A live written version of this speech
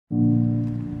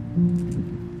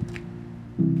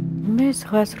მე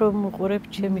სხვას რომ უყურებ,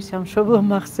 ჩემი სამშობლო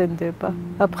მახსენდება,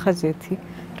 აფხაზეთი,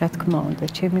 რა თქმა უნდა,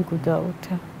 ჩემი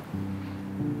გუდაოთა.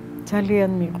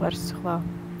 ძალიან მიყვარს სხვა,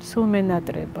 სულ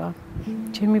მენატრება,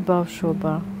 ჩემი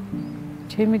ბავშვობა,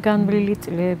 ჩემი განვლილი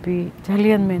წლები,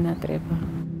 ძალიან მენატრება.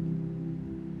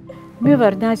 მე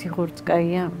ვარ ნაზი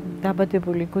ღურწკაია,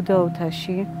 დაბადებული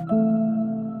გუდაოთაში.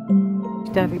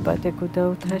 დავიბადე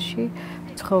გუდაოთაში,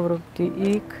 ცხოვრობდი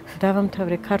იქ,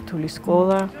 დავამთავრე ქართული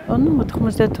სკოლა.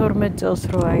 92 წელს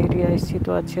რო აირია ეს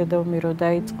სიტუაცია და ომი რო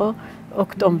დაიწყო,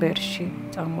 ოქტომბერში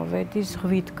წამოვედი,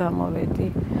 ზღვით გამოვედი.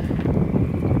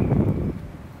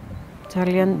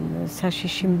 ძალიან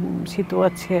საშიში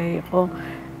სიტუაცია იყო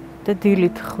და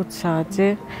დილით 5 საათზე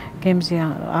გემზე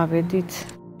ავედით.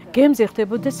 გემზე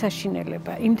ხდებოდა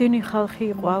საშინელება. იმდენი ხალხი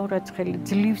იყო აურაცხელი,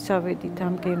 ძლივს ავედით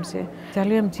ამ გემზე.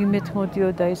 ძალიან მძიმედ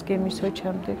მოდიოდა ეს გემის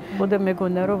ოჩამდე. და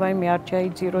მეგონა რომ ვაიმე არ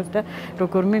ჩაიძიროს და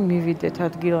როგორმე მივიდეთ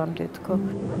ადგილამდე თქო.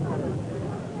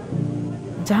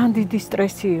 ძალიან დიდი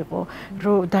სტრესი იყო,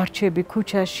 რომ დარჩები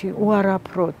ქუჩაში,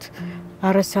 უარაფროთ,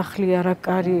 არა სახლი, არა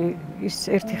კარი, ის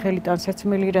ერთი ხელი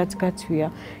ტანსაცმელი რაც გაცვია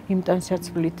იმ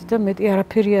ტანსაცმლით და მეტი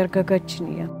არაფერი არ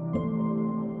გაგაჩნია.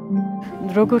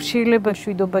 როგორ შეიძლება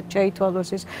მშვიდობა ჩაითვალოს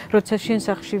ეს, როცა შენ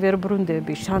სახლში ვერ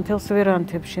ბრუნდები, შანთელს ვერ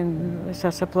ანთებ, შენ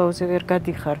სასაფლაოზე ვერ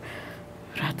გადიხარ.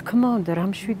 რა თქმა უნდა, რა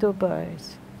მშვიდობაა ეს?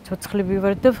 ცოცხლები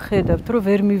ვარ და ვხედავთ, რომ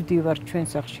ვერ მივდივარ ჩვენ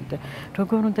სახლში და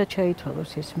როგორ უნდა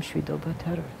ჩაითვალოს ეს მშვიდობა,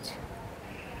 არ ვიცი.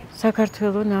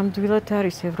 საქართველო ნამდვილად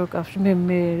არის ევროკავშირში.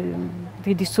 მე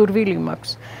დიდი სურვილი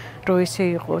მაქვს, რომ ესე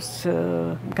იყოს,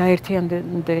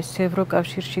 გაერთიანდეს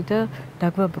ევროკავშირში და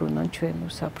დაგვაბრუნონ ჩვენ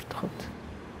უსაფრთხოდ.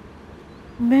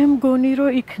 მე მგონი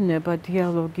რომ იქნება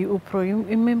დიალოგი უფრო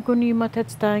მე მგონი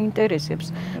იმათაც დაინტერესებს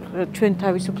ჩვენ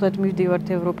თავისუფლად მივდივართ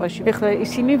ევროპაში ეხლა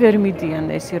ისინი ვერ მიდიან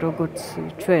ესე როგორც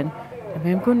ჩვენ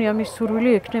მე მგონი ამის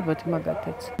სურვილი ექნებათ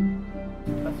მაგათაც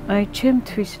აი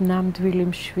ჩემთვის ნამდვილი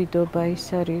მშვიდობა ის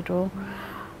არის რომ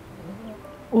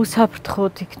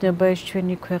უსაფრთხოდ იქნება ეს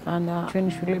ჩვენი ქვეყანა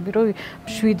ჩვენი შვილები რომ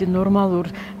მშვიდ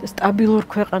ნორმალურ სტაბილურ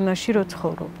ქვეყანაში რო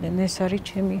ცხოვრობდნენ ეს არის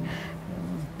ჩემი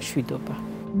მშვიდობა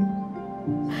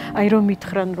აი რომ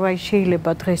მითხრან რომ აი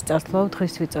შეიძლება დღეს წასვლაო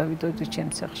დღეს ვიწავიდოდი ჩემ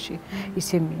სახლში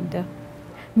ისე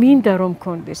მინდა რომ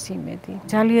მქონდეს იმედი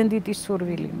ძალიან დიდი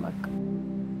სურვილი მაქვს